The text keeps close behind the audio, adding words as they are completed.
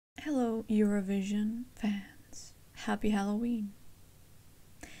Hello, Eurovision fans. Happy Halloween.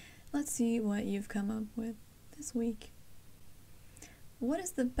 Let's see what you've come up with this week. What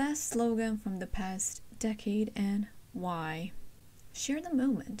is the best slogan from the past decade and why? Share the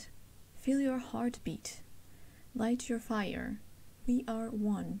moment. Feel your heartbeat. Light your fire. We are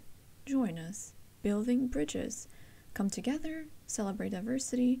one. Join us. Building bridges. Come together. Celebrate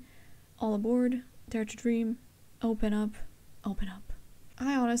diversity. All aboard. Dare to dream. Open up. Open up.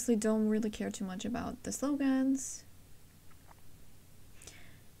 I honestly don't really care too much about the slogans.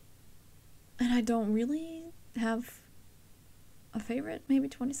 And I don't really have a favorite, maybe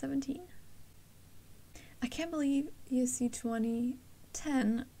 2017. I can't believe ESC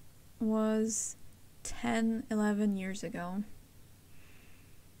 2010 was 11 years ago.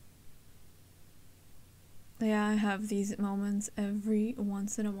 Yeah, I have these moments every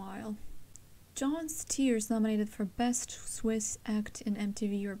once in a while. GJon's Tears nominated for Best Swiss Act in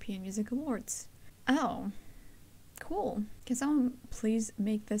MTV European Music Awards. Oh, cool. Can someone please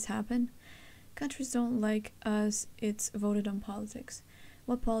make this happen? Countries don't like us, it's voted on politics.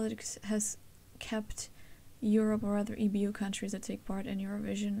 What politics has kept Europe, or rather EBU countries that take part in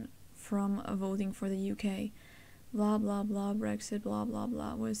Eurovision, from voting for the UK? Blah blah blah, Brexit, blah blah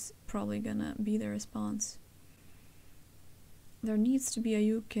blah was probably gonna be the response. There needs to be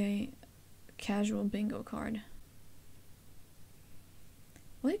a UK casual bingo card.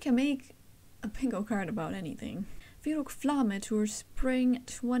 Well, you can make a bingo card about anything. Virok Flame Tour Spring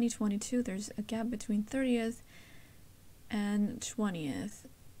 2022. There's a gap between 30th and 20th.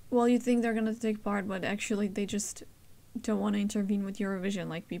 Well, you think they're gonna take part, but actually they just don't want to intervene with Eurovision,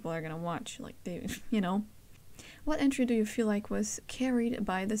 like people are gonna watch, like they, you know. What entry do you feel like was carried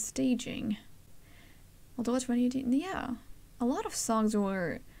by the staging? Although 2018, yeah, a lot of songs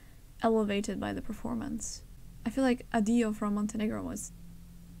were elevated by the performance. I feel like Adio from Montenegro was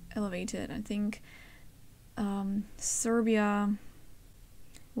elevated. I think Serbia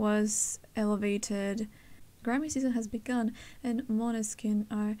was elevated. Grammy season has begun and Maneskin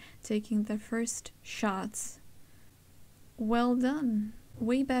are taking their first shots. Well done.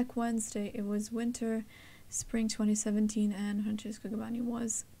 Way back Wednesday it was winter, spring 2017, and Francesco Gabbani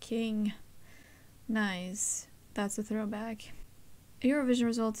was king. Nice. That's a throwback. Eurovision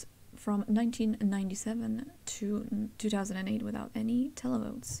results from 1997 to 2008 without any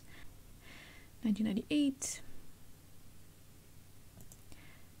televotes. 1998,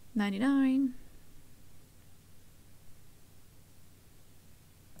 99,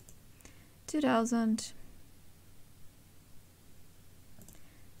 2000,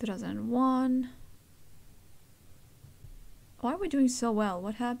 2001. Why are we doing so well?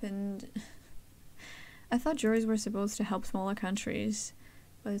 What happened? I thought juries were supposed to help smaller countries,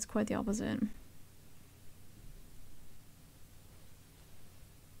 but it's quite the opposite.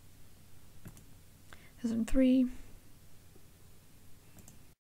 2003.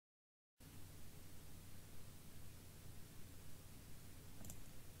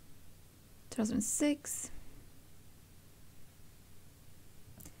 2006.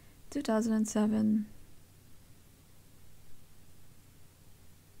 2007.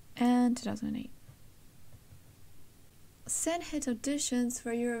 And 2008. Senhit auditions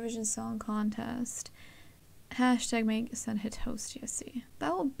for Eurovision Song Contest. Hashtag make Senhit host ESC.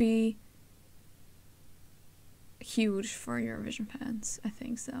 That will be huge for Eurovision fans, I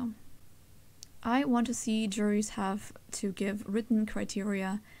think so. I want to see juries have to give written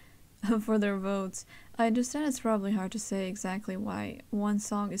criteria for their votes. I understand it's probably hard to say exactly why one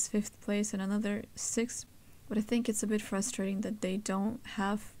song is 5th place and another 6th, but I think it's a bit frustrating that they don't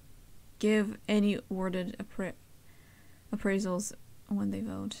give any worded appraisals when they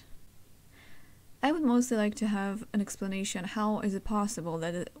vote. I would mostly like to have an explanation. How is it possible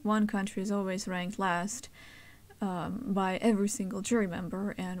that one country is always ranked last by every single jury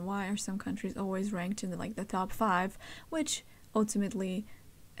member, and why are some countries always ranked in the top 5, which ultimately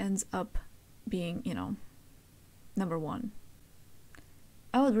ends up being, you know, number 1?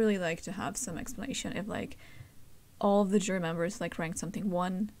 I would really like to have some explanation if all of the jury members ranked something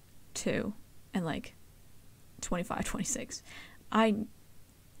 1, 2, and 25, 26.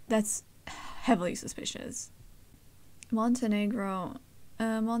 That's heavily suspicious. Montenegro,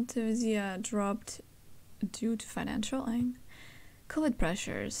 Montevideo dropped due to financial and COVID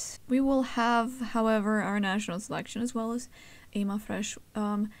pressures. We will have, however, our national selection as well as EMA Fresh.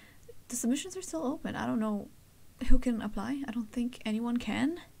 The submissions are still open. I don't know who can apply. I don't think anyone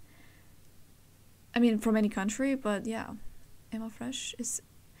can. I mean, from any country, but yeah, EMA Fresh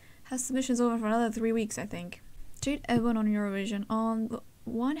has submissions over for another 3 weeks, I think. Jade Evan on Eurovision. On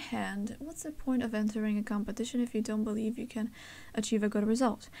one hand, what's the point of entering a competition if you don't believe you can achieve a good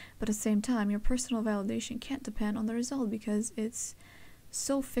result? But at the same time, your personal validation can't depend on the result because it's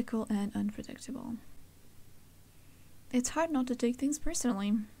so fickle and unpredictable. It's hard not to take things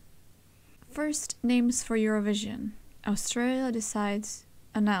personally. First, names for Eurovision. Australia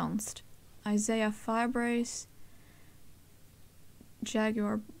announced Isaiah Firebrace,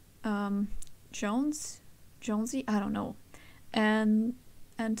 Jaguar Jonesy, I don't know, and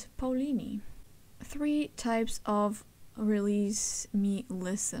Paulini. 3 types of Release Me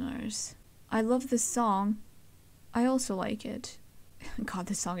listeners. I love this song. I also like it. God,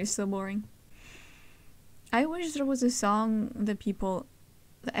 this song is so boring. I wish there was a song that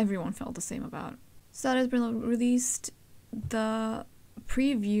everyone felt the same about. So that has been released the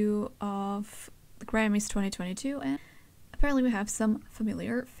preview of the Grammys 2022, and apparently we have some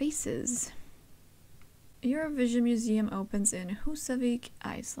familiar faces. Eurovision Museum opens in Husavik,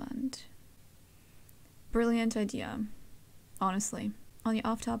 Iceland. Brilliant idea, honestly. On the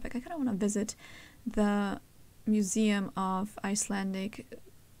off topic, I kind of want to visit the Museum of Icelandic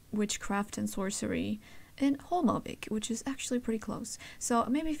Witchcraft and Sorcery in Husavik, which is actually pretty close. So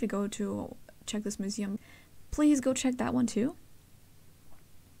maybe if you go to check this museum, please go check that one too.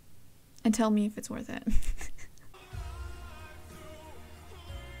 And tell me if it's worth it.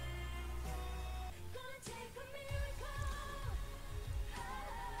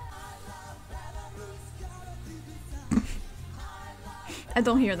 I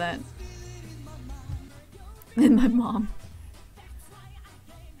don't hear that. And my mom.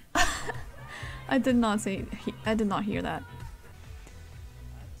 I did not hear that.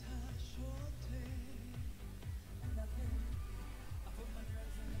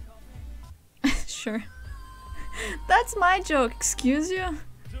 Sure. That's my joke, excuse you?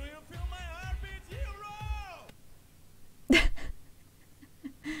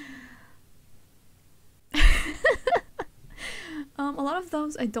 A lot of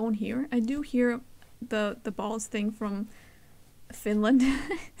those I don't hear. I do hear the balls thing from Finland.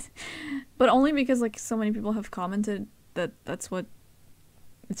 But only because like so many people have commented that that's what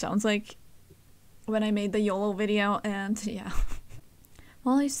it sounds like when I made the YOLO video, and yeah.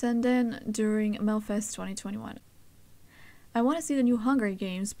 Molly sent in during Melfest 2021. I want to see the new Hunger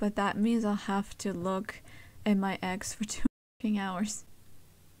Games, but that means I'll have to look at my ex for 2 hours.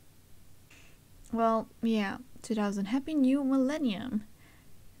 Well, yeah, 2000. Happy New Millennium.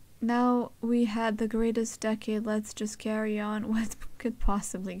 Now we had the greatest decade, let's just carry on. What could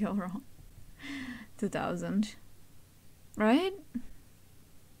possibly go wrong? 2000. Right?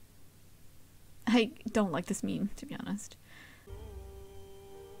 I don't like this meme, to be honest.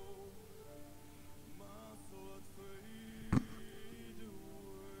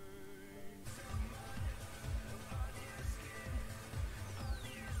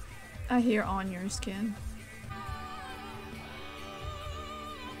 I hear On Your Skin.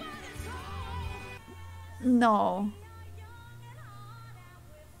 No.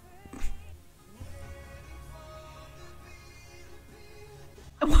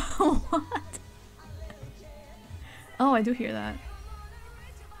 What? Oh, I do hear that.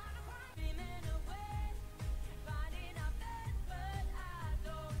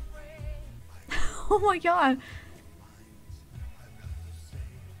 Oh my god.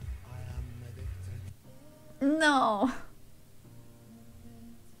 No.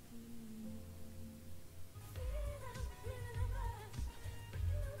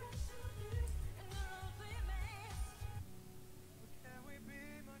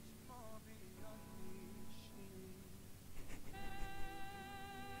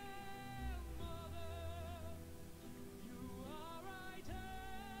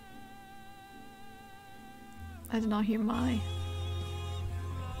 I did not hear my.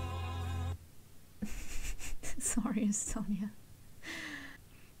 Sorry, Estonia.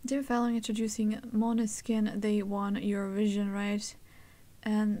 They're following introducing Maneskin. They won Eurovision, right?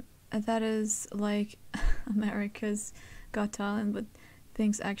 And that is like America's Got Talent, but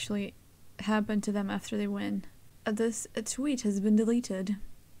things actually happen to them after they win. This tweet has been deleted.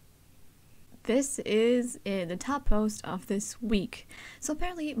 This is the top post of this week. So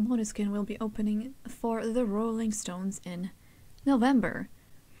apparently Maneskin will be opening for the Rolling Stones in November.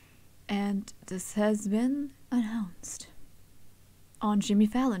 And this has been announced on Jimmy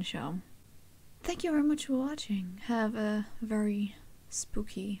Fallon Show. Thank you very much for watching. Have a very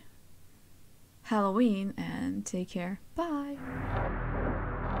spooky Halloween and take care. Bye!